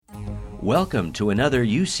Welcome to another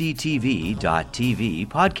UCTV.tv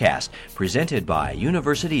podcast presented by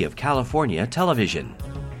University of California Television.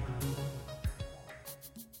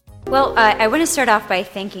 Well, I want to start off by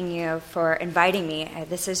thanking you for inviting me.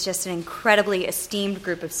 This is just an incredibly esteemed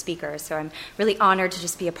group of speakers, so I'm really honored to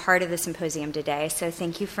just be a part of the symposium today. So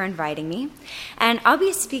thank you for inviting me. And I'll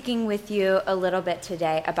be speaking with you a little bit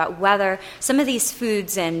today about whether some of these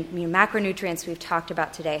foods and macronutrients we've talked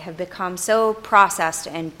about today have become so processed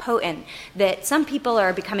and potent that some people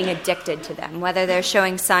are becoming addicted to them, whether they're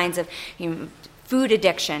showing signs of food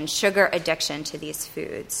addiction, sugar addiction to these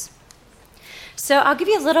foods. So I'll give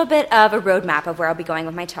you a little bit of a roadmap of where I'll be going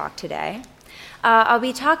with my talk today. I'll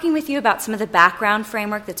be talking with you about some of the background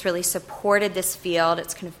framework that's really supported this field.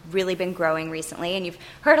 It's kind of really been growing recently, and you've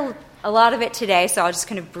heard a lot of it today, so I'll just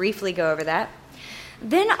kind of briefly go over that.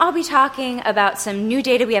 Then I'll be talking about some new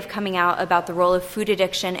data we have coming out about the role of food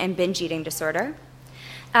addiction and binge eating disorder.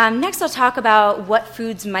 Next, I'll talk about what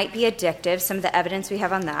foods might be addictive, some of the evidence we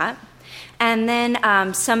have on that, and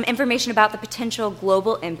then some information about the potential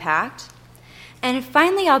global impact. And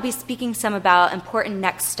finally, I'll be speaking some about important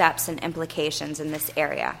next steps and implications in this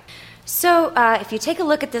area. So if you take a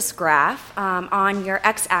look at this graph, on your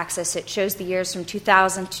x-axis, it shows the years from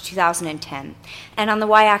 2000 to 2010. And on the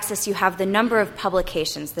y-axis, you have the number of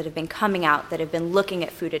publications that have been coming out that have been looking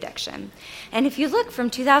at food addiction. And if you look from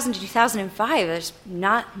 2000 to 2005, there's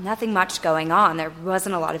nothing much going on. There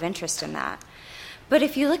wasn't a lot of interest in that. But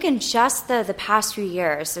if you look in just the past few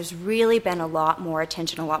years, there's really been a lot more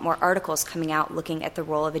attention, a lot more articles coming out looking at the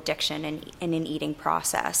role of addiction in an eating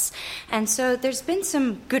process. And so there's been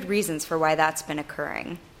some good reasons for why that's been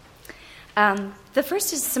occurring. The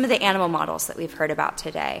first is some of the animal models that we've heard about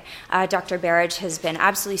today. Dr. Berridge has been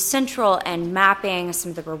absolutely central in mapping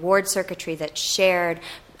some of the reward circuitry that's shared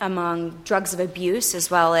among drugs of abuse as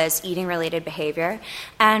well as eating-related behavior.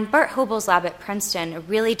 And Bart Hobel's lab at Princeton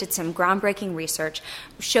really did some groundbreaking research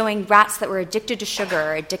showing rats that were addicted to sugar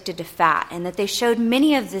or addicted to fat, and that they showed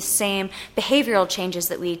many of the same behavioral changes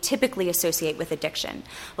that we typically associate with addiction.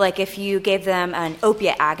 Like if you gave them an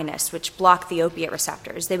opiate agonist, which blocked the opiate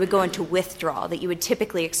receptors, they would go into withdrawal that you would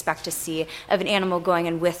typically expect to see of an animal going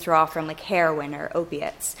in withdrawal from like heroin or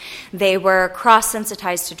opiates. They were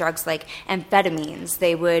cross-sensitized to drugs like amphetamines.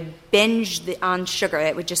 They would binge on sugar.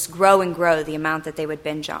 It would just grow and grow the amount that they would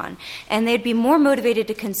binge on. And they'd be more motivated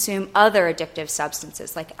to consume other addictive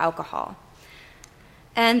substances like alcohol.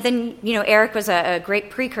 And then, Eric was a great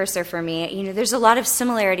precursor for me. There's a lot of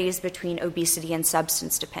similarities between obesity and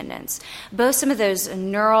substance dependence. Both some of those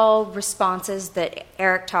neural responses that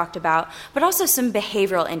Eric talked about, but also some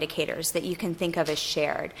behavioral indicators that you can think of as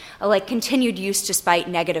shared, like continued use despite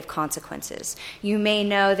negative consequences. You may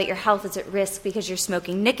know that your health is at risk because you're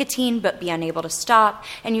smoking nicotine, but be unable to stop,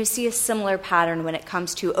 and you see a similar pattern when it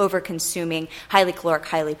comes to over-consuming highly caloric,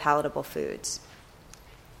 highly palatable foods.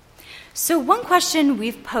 So one question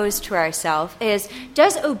we've posed to ourselves is,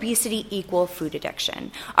 does obesity equal food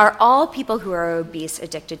addiction? Are all people who are obese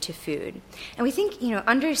addicted to food? And we think,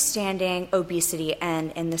 understanding obesity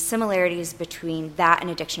and the similarities between that and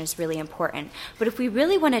addiction is really important. But if we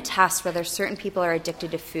really want to test whether certain people are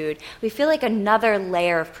addicted to food, we feel like another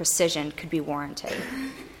layer of precision could be warranted.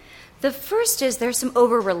 The first is there's some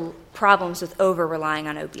problems with over-relying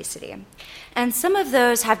on obesity. And some of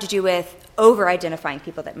those have to do with over-identifying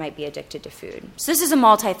people that might be addicted to food. So this is a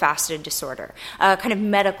multifaceted disorder, a kind of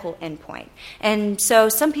medical endpoint. And so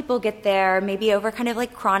some people get there maybe over kind of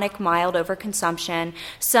like chronic mild overconsumption.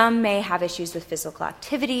 Some may have issues with physical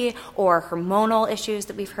activity or hormonal issues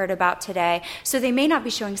that we've heard about today. So they may not be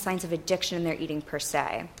showing signs of addiction in their eating per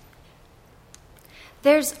se.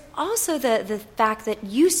 There's also the fact that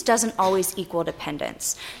use doesn't always equal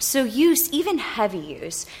dependence. So use, even heavy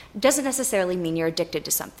use, doesn't necessarily mean you're addicted to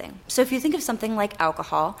something. So if you think of something like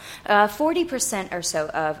alcohol, 40% or so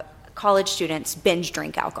of college students binge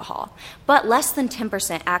drink alcohol, but less than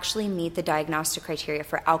 10% actually meet the diagnostic criteria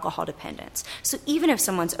for alcohol dependence. So even if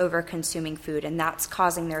someone's over-consuming food and that's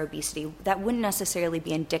causing their obesity, that wouldn't necessarily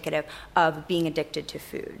be indicative of being addicted to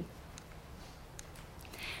food.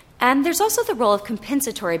 And there's also the role of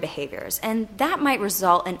compensatory behaviors, and that might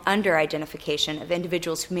result in under-identification of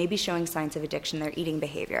individuals who may be showing signs of addiction in their eating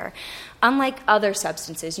behavior. Unlike other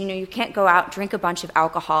substances, you can't go out, drink a bunch of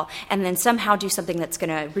alcohol, and then somehow do something that's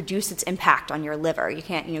going to reduce its impact on your liver. You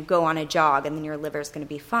can't, go on a jog, and then your liver is going to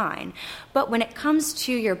be fine. But when it comes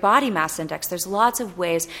to your body mass index, there's lots of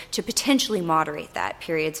ways to potentially moderate that.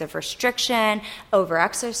 Periods of restriction,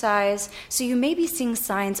 over-exercise. So you may be seeing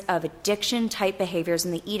signs of addiction-type behaviors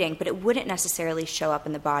in the eating, but it wouldn't necessarily show up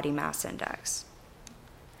in the body mass index.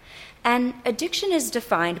 And addiction is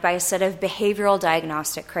defined by a set of behavioral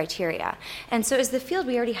diagnostic criteria. And so as the field,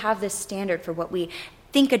 we already have this standard for what we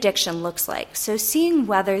think addiction looks like. So seeing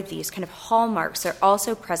whether these kind of hallmarks are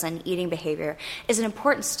also present in eating behavior is an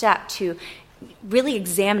important step to really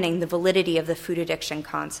examining the validity of the food addiction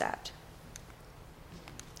concept.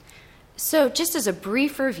 So just as a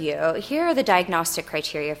brief review, here are the diagnostic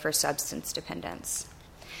criteria for substance dependence.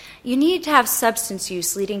 You need to have substance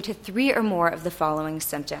use leading to 3 or more of the following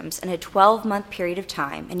symptoms in a 12-month period of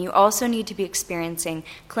time, and you also need to be experiencing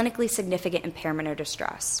clinically significant impairment or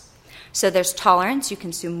distress. So there's tolerance, you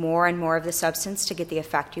consume more and more of the substance to get the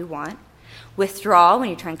effect you want. Withdrawal,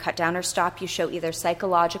 when you try and cut down or stop, you show either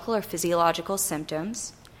psychological or physiological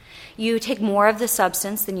symptoms. You take more of the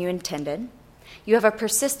substance than you intended. You have a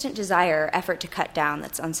persistent desire or effort to cut down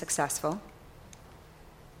that's unsuccessful.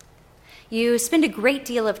 You spend a great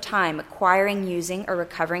deal of time acquiring, using, or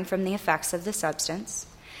recovering from the effects of the substance,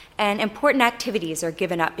 and important activities are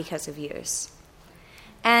given up because of use.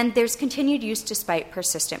 And there's continued use despite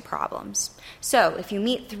persistent problems. So if you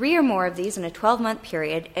meet 3 or more of these in a 12-month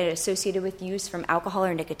period associated with use from alcohol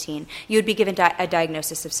or nicotine, you would be given a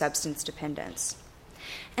diagnosis of substance dependence.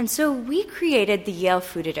 And so we created the Yale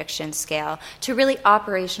Food Addiction Scale to really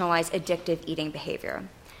operationalize addictive eating behavior.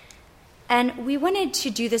 And we wanted to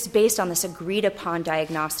do this based on this agreed-upon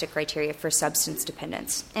diagnostic criteria for substance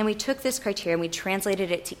dependence. And we took this criteria and we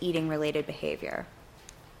translated it to eating-related behavior.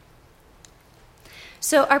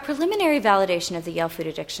 So our preliminary validation of the Yale Food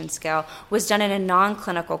Addiction Scale was done in a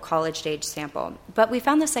non-clinical college-age sample, but we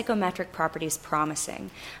found the psychometric properties promising.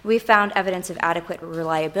 We found evidence of adequate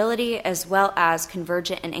reliability as well as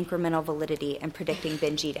convergent and incremental validity in predicting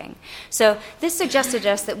binge eating. So this suggested to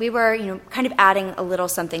us that we were, kind of adding a little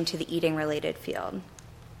something to the eating-related field.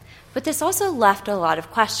 But this also left a lot of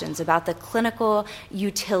questions about the clinical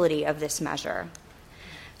utility of this measure.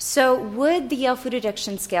 So would the Yale Food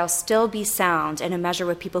Addiction Scale still be sound in a measure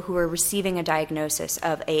with people who are receiving a diagnosis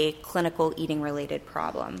of a clinical eating-related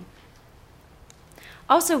problem?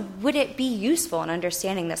 Also, would it be useful in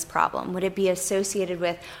understanding this problem? Would it be associated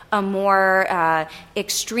with a more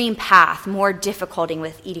extreme path, more difficulty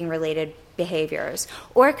with eating-related behaviors?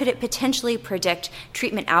 Or could it potentially predict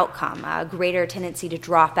treatment outcome, a greater tendency to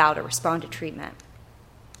drop out or respond to treatment?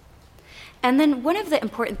 And then one of the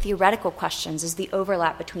important theoretical questions is the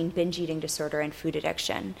overlap between binge eating disorder and food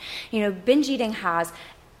addiction. Binge eating has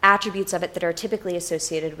attributes of it that are typically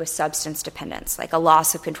associated with substance dependence, like a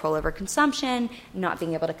loss of control over consumption, not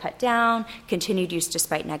being able to cut down, continued use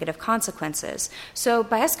despite negative consequences. So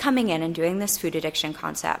by us coming in and doing this food addiction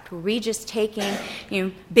concept, we're just taking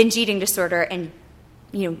binge eating disorder and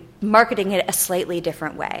marketing it a slightly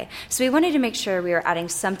different way. So we wanted to make sure we were adding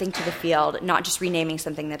something to the field, not just renaming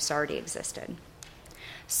something that's already existed.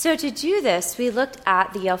 So to do this, we looked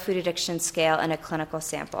at the Yale Food Addiction Scale in a clinical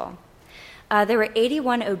sample. There were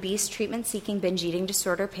 81 obese treatment-seeking binge eating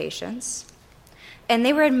disorder patients, and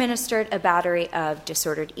they were administered a battery of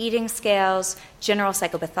disordered eating scales, general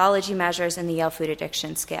psychopathology measures, and the Yale Food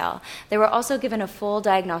Addiction Scale. They were also given a full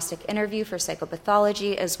diagnostic interview for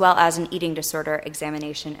psychopathology as well as an eating disorder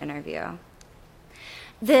examination interview.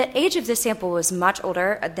 The age of this sample was much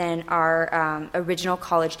older than our original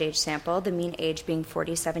college-age sample, the mean age being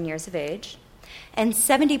 47 years of age, and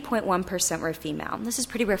 70.1% were female. This is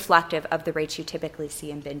pretty reflective of the rates you typically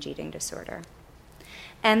see in binge eating disorder.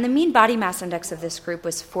 And the mean body mass index of this group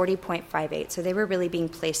was 40.58, so they were really being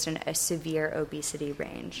placed in a severe obesity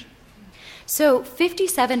range. So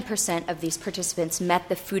 57% of these participants met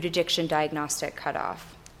the food addiction diagnostic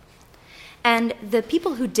cutoff. And the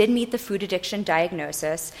people who did meet the food addiction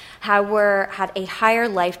diagnosis had a higher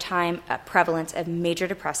lifetime prevalence of major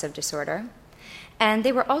depressive disorder. And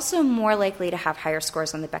they were also more likely to have higher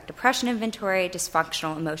scores on the Beck Depression Inventory,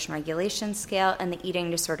 Dysfunctional Emotion Regulation Scale, and the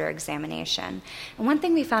Eating Disorder Examination. And one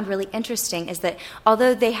thing we found really interesting is that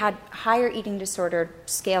although they had higher eating disorder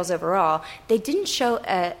scales overall, they didn't show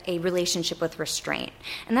a relationship with restraint.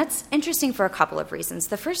 And that's interesting for a couple of reasons.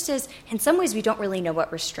 The first is, in some ways, we don't really know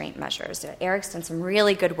what restraint measures. Eric's done some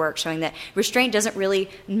really good work showing that restraint doesn't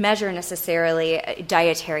really measure necessarily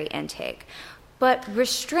dietary intake. But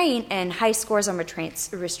restraint and high scores on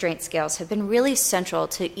restraint scales have been really central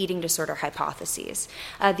to eating disorder hypotheses.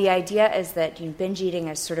 The idea is that binge eating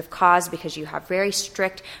is sort of caused because you have very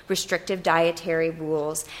strict restrictive dietary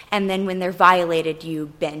rules, and then when they're violated, you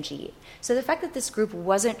binge eat. So the fact that this group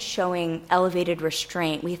wasn't showing elevated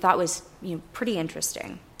restraint we thought was pretty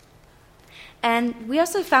interesting. And we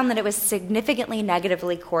also found that it was significantly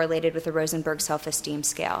negatively correlated with the Rosenberg self-esteem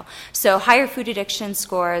scale. So higher food addiction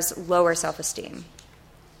scores, lower self-esteem.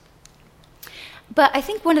 But I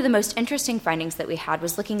think one of the most interesting findings that we had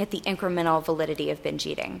was looking at the incremental validity of binge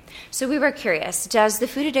eating. So we were curious, does the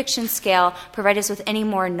food addiction scale provide us with any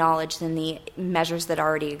more knowledge than the measures that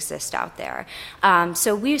already exist out there?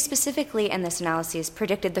 So we specifically in this analysis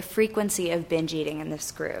predicted the frequency of binge eating in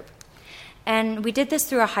this group. And we did this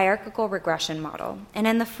through a hierarchical regression model. And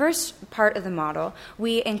in the first part of the model,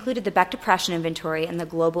 we included the Beck Depression Inventory and the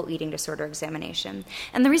Global Eating Disorder Examination.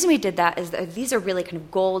 And the reason we did that is that these are really kind of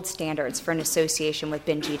gold standards for an association with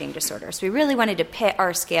binge eating disorder. So we really wanted to pit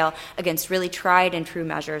our scale against really tried and true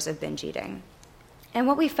measures of binge eating. And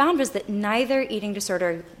what we found was that neither the eating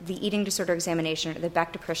disorder examination or the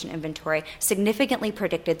Beck Depression Inventory significantly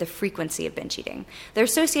predicted the frequency of binge eating. They're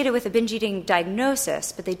associated with a binge eating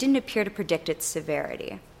diagnosis, but they didn't appear to predict its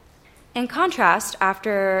severity. In contrast,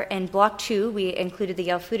 in Block 2, we included the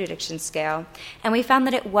Yale Food Addiction Scale, and we found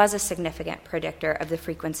that it was a significant predictor of the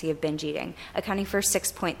frequency of binge eating, accounting for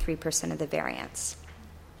 6.3% of the variance.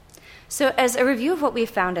 So as a review of what we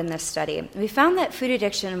found in this study, we found that food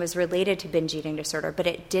addiction was related to binge eating disorder, but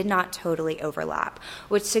it did not totally overlap,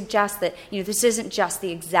 which suggests that this isn't just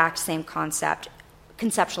the exact same concept,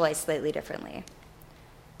 conceptualized slightly differently.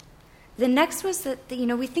 The next was that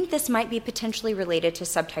we think this might be potentially related to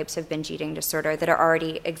subtypes of binge eating disorder that are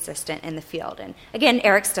already existent in the field. And again,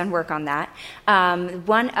 Eric's done work on that.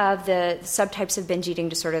 One of the subtypes of binge eating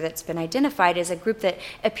disorder that's been identified is a group that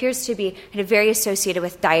appears to be kind of very associated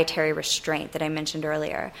with dietary restraint that I mentioned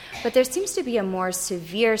earlier. But there seems to be a more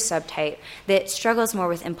severe subtype that struggles more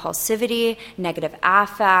with impulsivity, negative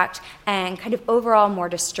affect, and kind of overall more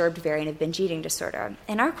disturbed variant of binge eating disorder.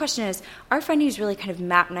 And our question is, our findings really kind of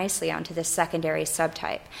map nicely onto this secondary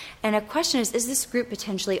subtype. And a question is this group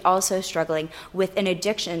potentially also struggling with an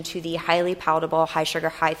addiction to the highly palatable, high-sugar,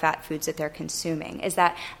 high-fat foods that they're consuming? Is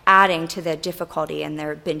that adding to the difficulty in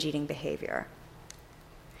their binge eating behavior?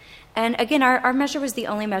 And again, our measure was the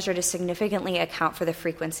only measure to significantly account for the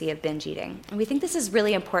frequency of binge eating. And we think this is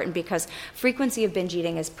really important because frequency of binge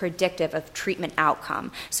eating is predictive of treatment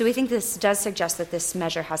outcome. So we think this does suggest that this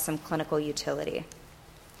measure has some clinical utility.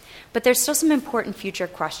 But there's still some important future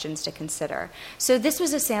questions to consider. So this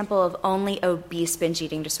was a sample of only obese binge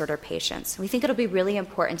eating disorder patients. We think it'll be really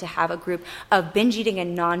important to have a group of binge eating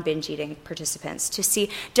and non-binge eating participants to see,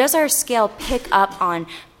 does our scale pick up on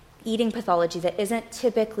eating pathology that isn't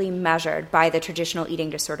typically measured by the traditional eating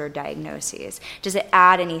disorder diagnoses? Does it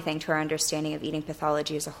add anything to our understanding of eating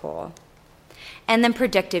pathology as a whole? And then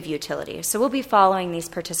predictive utility. So we'll be following these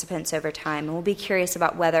participants over time, and we'll be curious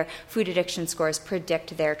about whether food addiction scores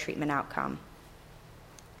predict their treatment outcome.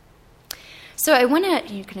 So I want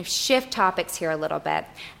to kind of shift topics here a little bit,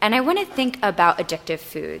 and I want to think about addictive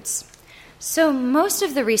foods. So most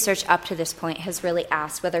of the research up to this point has really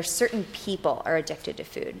asked whether certain people are addicted to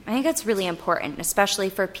food. I think that's really important, especially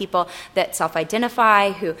for people that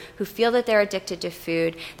self-identify, who feel that they're addicted to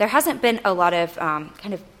food. There hasn't been a lot of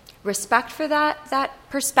kind of respect for that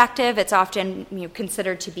perspective. It's often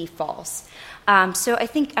considered to be false. So I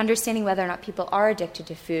think understanding whether or not people are addicted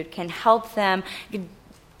to food can help them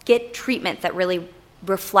get treatment that really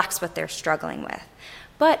reflects what they're struggling with.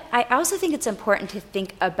 But I also think it's important to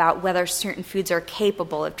think about whether certain foods are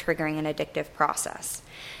capable of triggering an addictive process.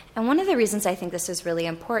 And one of the reasons I think this is really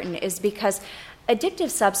important is because addictive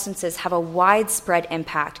substances have a widespread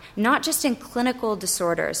impact, not just in clinical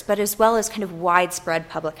disorders, but as well as kind of widespread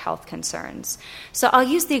public health concerns. So I'll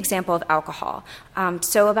use the example of alcohol.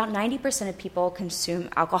 So about 90% of people consume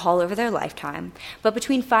alcohol over their lifetime, but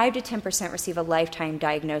between 5 to 10% receive a lifetime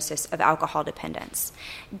diagnosis of alcohol dependence.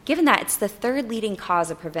 Given that, it's the third leading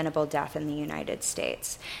cause of preventable death in the United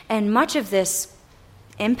States. And much of this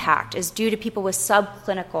impact is due to people with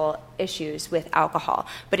subclinical issues with alcohol,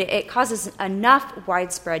 but it causes enough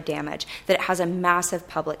widespread damage that it has a massive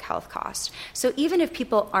public health cost. So even if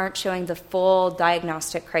people aren't showing the full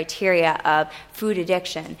diagnostic criteria of food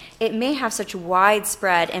addiction, it may have such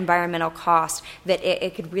widespread environmental cost that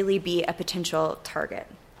it could really be a potential target.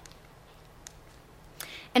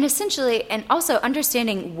 And essentially, and also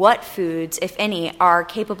understanding what foods, if any, are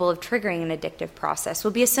capable of triggering an addictive process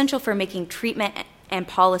will be essential for making treatment and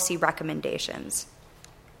policy recommendations.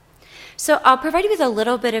 So I'll provide you with a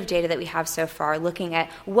little bit of data that we have so far, looking at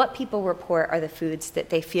what people report are the foods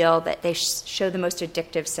that they feel that they show the most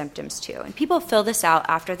addictive symptoms to. And people fill this out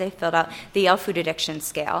after they filled out the Yale Food Addiction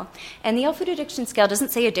Scale. And the Yale Food Addiction Scale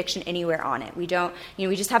doesn't say addiction anywhere on it. We don't,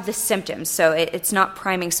 we just have the symptoms, so it's not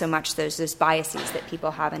priming so much those biases that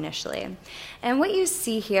people have initially. And what you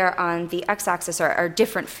see here on the x-axis are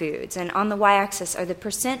different foods, and on the y-axis are the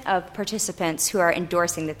percent of participants who are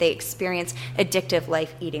endorsing that they experience addictive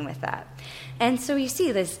life eating with that. And so you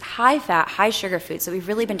see this high-fat, high-sugar foods that we've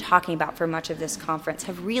really been talking about for much of this conference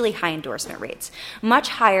have really high endorsement rates, much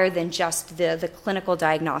higher than just the clinical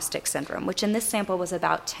diagnostic syndrome, which in this sample was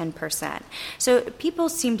about 10%. So people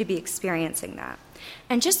seem to be experiencing that.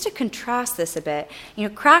 And just to contrast this a bit,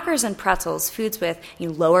 crackers and pretzels, foods with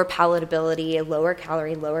lower palatability, lower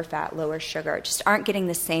calorie, lower fat, lower sugar, just aren't getting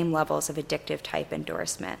the same levels of addictive type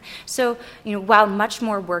endorsement. So, while much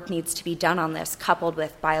more work needs to be done on this, coupled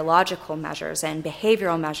with biological measures and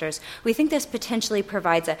behavioral measures, we think this potentially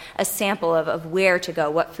provides a sample of where to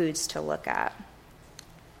go, what foods to look at.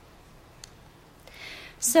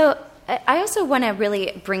 So, I also want to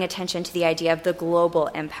really bring attention to the idea of the global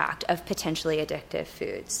impact of potentially addictive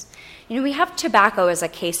foods. We have tobacco as a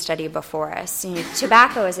case study before us.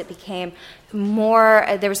 Tobacco, as it became more,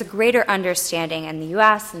 there was a greater understanding in the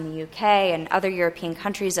US and the UK and other European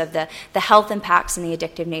countries of the health impacts and the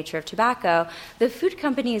addictive nature of tobacco. The food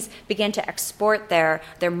companies began to export their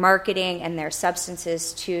marketing and their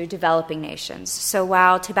substances to developing nations. So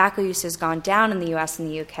while tobacco use has gone down in the US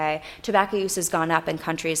and the UK, tobacco use has gone up in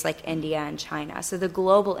countries like India and China. So the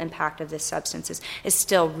global impact of this substance is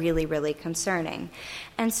still really, really concerning.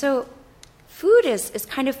 And so food is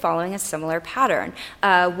kind of following a similar pattern.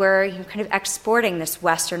 We're kind of exporting this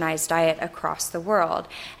westernized diet across the world.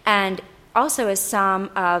 And also as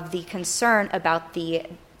some of the concern about the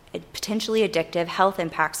potentially addictive health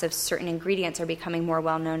impacts of certain ingredients are becoming more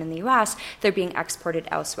well known in the US, they're being exported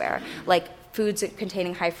elsewhere, like foods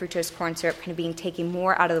containing high fructose corn syrup kind of being taken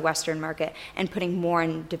more out of the Western market and putting more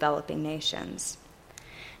in developing nations.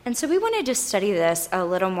 And so we wanted to study this a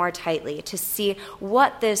little more tightly to see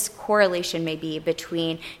what this correlation may be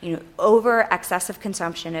between, over excessive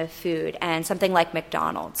consumption of food and something like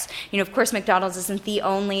McDonald's. Of course, McDonald's isn't the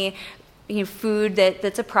only food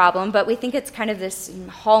that's a problem, but we think it's kind of this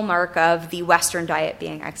hallmark of the Western diet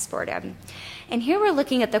being exported. And here we're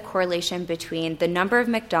looking at the correlation between the number of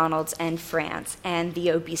McDonald's in France and the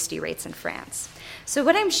obesity rates in France. So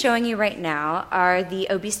what I'm showing you right now are the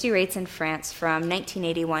obesity rates in France from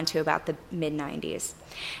 1981 to about the mid-90s.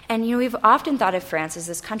 And we've often thought of France as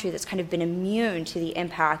this country that's kind of been immune to the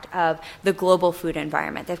impact of the global food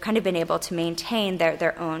environment. They've kind of been able to maintain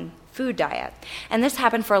their own food diet. And this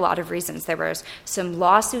happened for a lot of reasons. There was some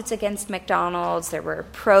lawsuits against McDonald's, there were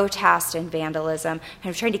protests and vandalism,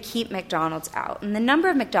 kind of trying to keep McDonald's out. And the number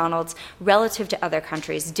of McDonald's relative to other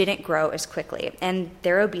countries didn't grow as quickly, and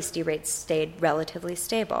their obesity rates stayed relatively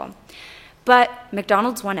stable. But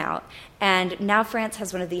McDonald's won out, and now France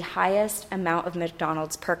has one of the highest amount of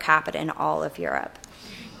McDonald's per capita in all of Europe.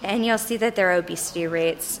 And you'll see that their obesity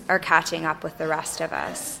rates are catching up with the rest of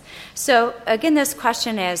us. So again, this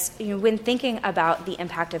question is, when thinking about the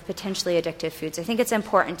impact of potentially addictive foods, I think it's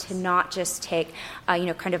important to not just take,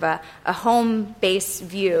 kind of a home-based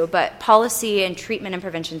view, but policy and treatment and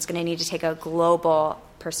prevention is going to need to take a global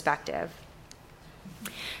perspective.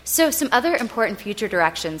 So some other important future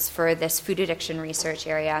directions for this food addiction research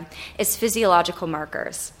area is physiological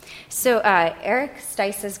markers. So Eric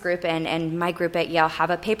Stice's group and my group at Yale have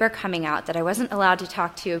a paper coming out that I wasn't allowed to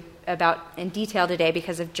talk to you about in detail today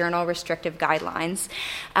because of journal restrictive guidelines.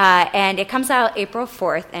 And it comes out April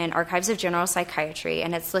 4th in Archives of General Psychiatry,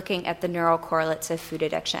 and it's looking at the neural correlates of food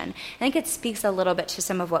addiction. I think it speaks a little bit to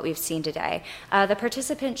some of what we've seen today. The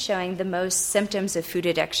participants showing the most symptoms of food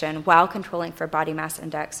addiction while controlling for body mass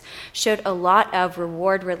index showed a lot of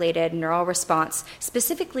reward-related neural response,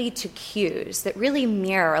 specifically to cues that really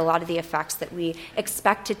mirror a lot of the effects that we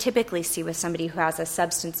expect to typically see with somebody who has a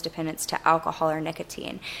substance dependence to alcohol or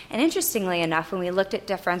nicotine. And interestingly enough, when we looked at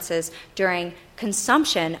differences during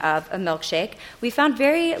consumption of a milkshake, we found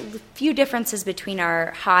very few differences between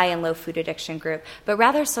our high and low food addiction group, but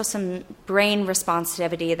rather saw some brain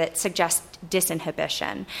responsivity that suggests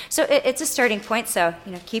disinhibition. So it's a starting point, so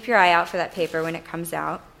keep your eye out for that paper when it comes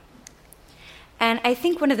out. And I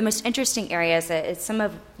think one of the most interesting areas, some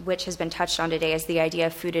of which has been touched on today, is the idea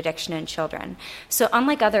of food addiction in children. So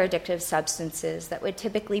unlike other addictive substances that would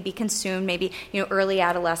typically be consumed maybe early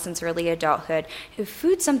adolescence, early adulthood,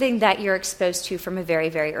 food's something that you're exposed to from a very,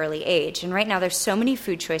 very early age. And right now there's so many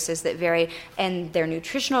food choices that vary in their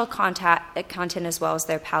nutritional content as well as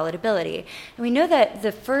their palatability. And we know that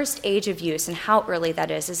the first age of use and how early that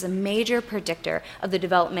is a major predictor of the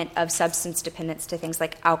development of substance dependence to things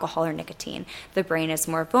like alcohol or nicotine. The brain is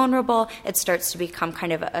more vulnerable. It starts to become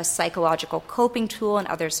kind of a psychological coping tool, and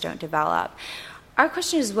others don't develop. Our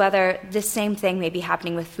question is whether the same thing may be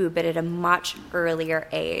happening with food, but at a much earlier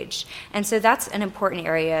age. And so that's an important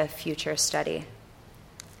area of future study.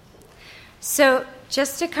 So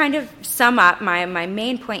just to kind of sum up, my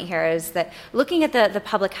main point here is that looking at the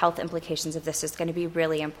public health implications of this is going to be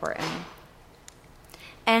really important.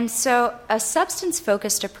 And so a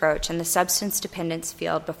substance-focused approach in the substance dependence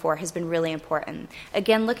field before has been really important.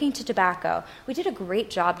 Again, looking to tobacco, we did a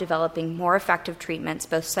great job developing more effective treatments,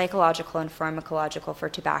 both psychological and pharmacological, for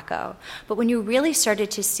tobacco. But when you really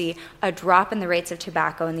started to see a drop in the rates of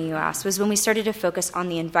tobacco in the U.S. was when we started to focus on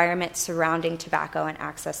the environment surrounding tobacco and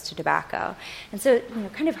access to tobacco. And so,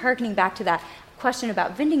 kind of hearkening back to that question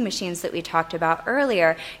about vending machines that we talked about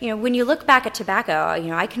earlier, when you look back at tobacco,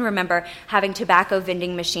 I can remember having tobacco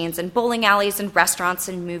vending machines in bowling alleys and restaurants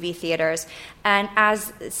and movie theaters. And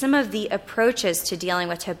as some of the approaches to dealing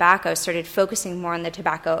with tobacco started focusing more on the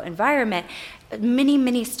tobacco environment, many,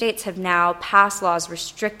 many states have now passed laws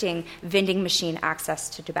restricting vending machine access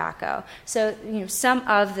to tobacco. So, some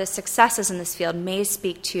of the successes in this field may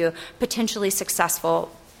speak to potentially successful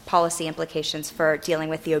policy implications for dealing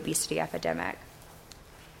with the obesity epidemic.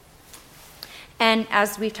 And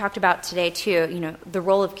as we've talked about today, too, the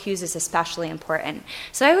role of cues is especially important.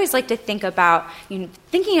 So I always like to think about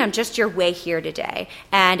thinking on just your way here today.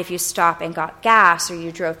 And if you stop and got gas, or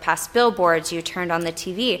you drove past billboards, you turned on the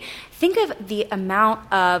TV, think of the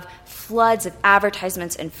amount of floods of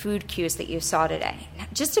advertisements and food cues that you saw today.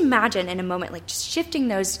 Just imagine in a moment, just shifting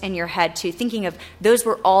those in your head to thinking of those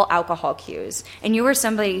were all alcohol cues, and you were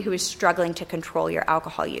somebody who is struggling to control your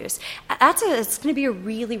alcohol use. It's going to be a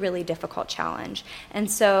really, really difficult challenge. And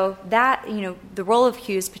so that, the role of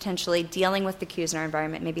cues, potentially dealing with the cues in our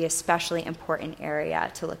environment, may be an especially important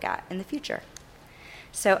area to look at in the future.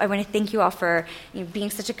 So I want to thank you all for being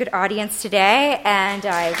such a good audience today, and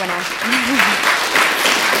I want to...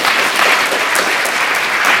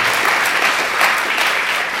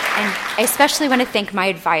 And I especially want to thank my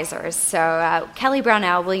advisors. So Kelly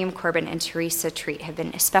Brownell, William Corbin, and Teresa Treat have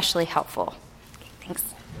been especially helpful. Okay, thanks.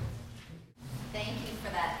 Thank you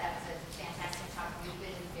for that. That was a fantastic talk. We've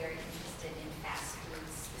been very interested in fast food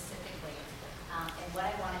specifically. And what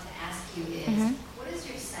I wanted to ask you is, what is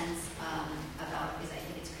your sense about, I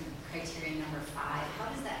think it's criteria number 5, how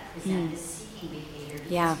does that present this seeking behavior?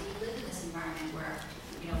 Because we live in this environment where,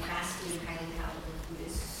 fast food and highly palatable food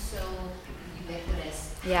is so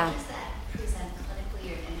ubiquitous. How does that present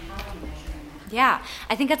clinically, and how are you measuring that? Yeah,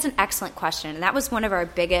 I think that's an excellent question. And that was one of our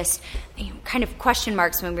biggest kind of question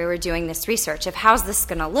marks when we were doing this research of how's this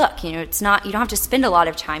going to look? It's not, you don't have to spend a lot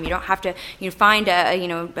of time. You don't have to find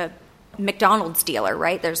a McDonald's dealer,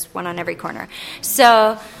 right? There's one on every corner.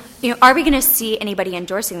 So, are we going to see anybody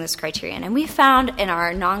endorsing this criterion? And we found in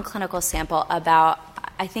our non-clinical sample about,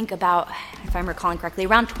 if I'm recalling correctly,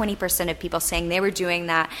 around 20% of people saying they were doing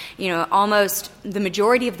that, almost the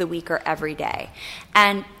majority of the week or every day.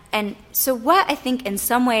 And so what I think in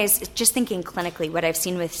some ways, just thinking clinically, what I've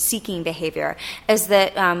seen with seeking behavior is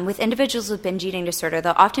that with individuals with binge eating disorder,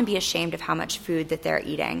 they'll often be ashamed of how much food that they're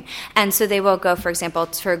eating. And so they will go, for example,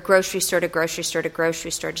 for grocery store to grocery store to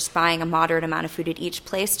grocery store, just buying a moderate amount of food at each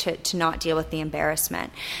place to not deal with the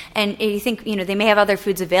embarrassment. And you think, they may have other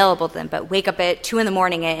foods available to them, but wake up at 2 a.m.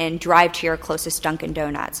 and drive to your closest Dunkin'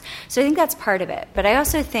 Donuts. So I think that's part of it. But I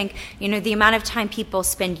also think, the amount of time people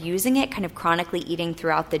spend using it, kind of chronically eating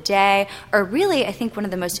throughout the day, or really, I think one of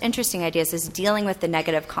the most interesting ideas is dealing with the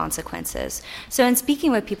negative consequences. So in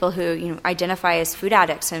speaking with people who identify as food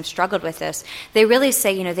addicts and have struggled with this, they really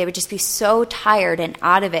say they would just be so tired and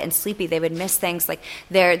out of it and sleepy they would miss things like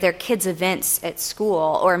their kids' events at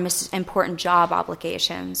school or miss important job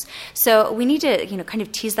obligations. So we need to kind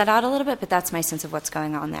of tease that out a little bit, but that's my sense of what's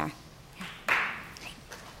going on there. Yeah.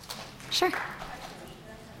 Sure.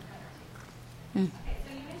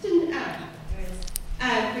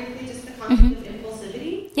 Briefly, just the concept of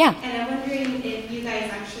impulsivity. Yeah. And I'm wondering if you guys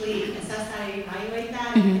actually assess that or evaluate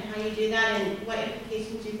that, and how you do that, and what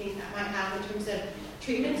implications you think that might have in terms of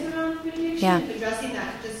treatments around food addiction, addressing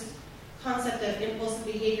that just concept of impulsive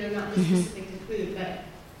behavior, not just specific to food, but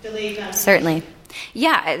delayed gratification. Certainly.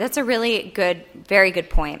 Yeah, that's a really good, very good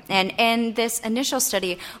point. And in this initial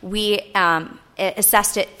study, we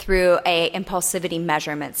assessed it through a impulsivity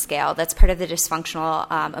measurement scale. That's part of the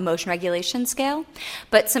dysfunctional emotion regulation scale.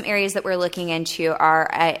 But some areas that we're looking into are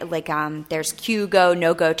there's cue, go,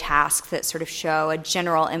 no-go tasks that sort of show a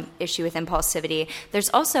general issue with impulsivity. There's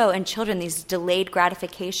also in children these delayed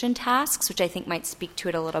gratification tasks, which I think might speak to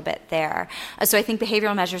it a little bit there. So I think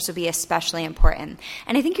behavioral measures will be especially important.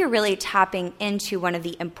 And I think you're really tapping into one of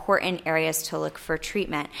the important areas to look for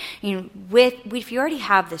treatment. If you already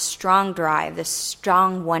have this strong drive, this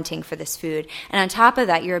strong wanting for this food. And on top of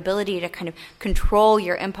that, your ability to kind of control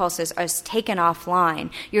your impulses is taken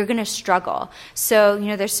offline. You're going to struggle. So,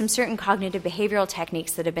 there's some certain cognitive behavioral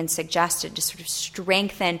techniques that have been suggested to sort of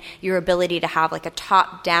strengthen your ability to have like a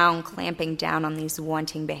top-down clamping down on these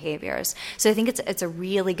wanting behaviors. So I think it's a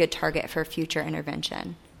really good target for future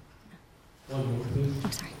intervention. One more, please.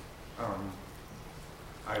 I'm sorry.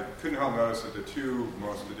 I couldn't help notice that the two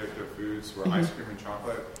most addictive foods were ice cream and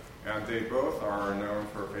chocolate, and they both are known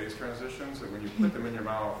for phase transitions. That when you put them in your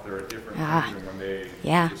mouth, they're a different food than when they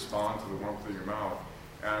respond to the warmth of your mouth.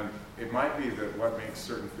 And it might be that what makes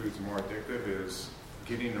certain foods more addictive is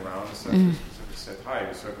getting around to such a specific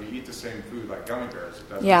satiety. So if you eat the same food like gummy bears, it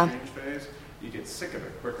doesn't change phase. You get sick of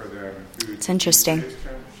it quicker than foods. It's interesting. Phase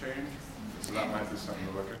change. So that might be something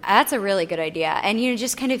to look at. That's a really good idea. And,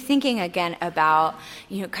 just kind of thinking again about,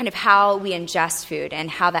 kind of how we ingest food and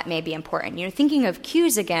how that may be important. Thinking of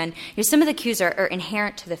cues again, some of the cues are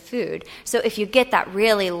inherent to the food. So if you get that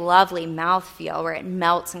really lovely mouthfeel where it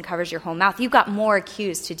melts and covers your whole mouth, you've got more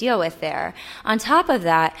cues to deal with there. On top of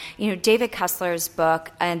that, David Kessler's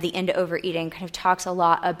book, The End to Overeating, kind of talks a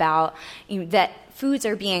lot about that foods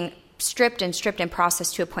are being stripped and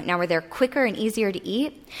processed to a point now where they're quicker and easier to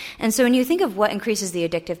eat. And so when you think of what increases the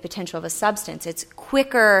addictive potential of a substance, it's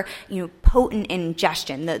quicker, potent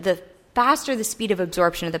ingestion. The faster the speed of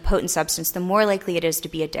absorption of the potent substance, the more likely it is to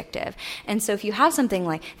be addictive. And so if you have something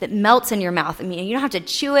like that melts in your mouth, you don't have to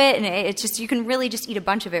chew it, and it's just, you can really just eat a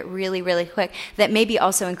bunch of it really, really quick. That may be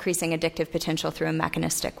also increasing addictive potential through a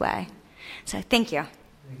mechanistic way. So thank you.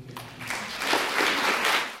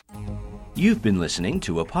 You've been listening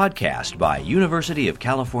to a podcast by University of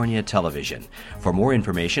California Television. For more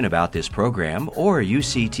information about this program or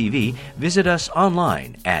UCTV, visit us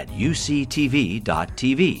online at uctv.tv.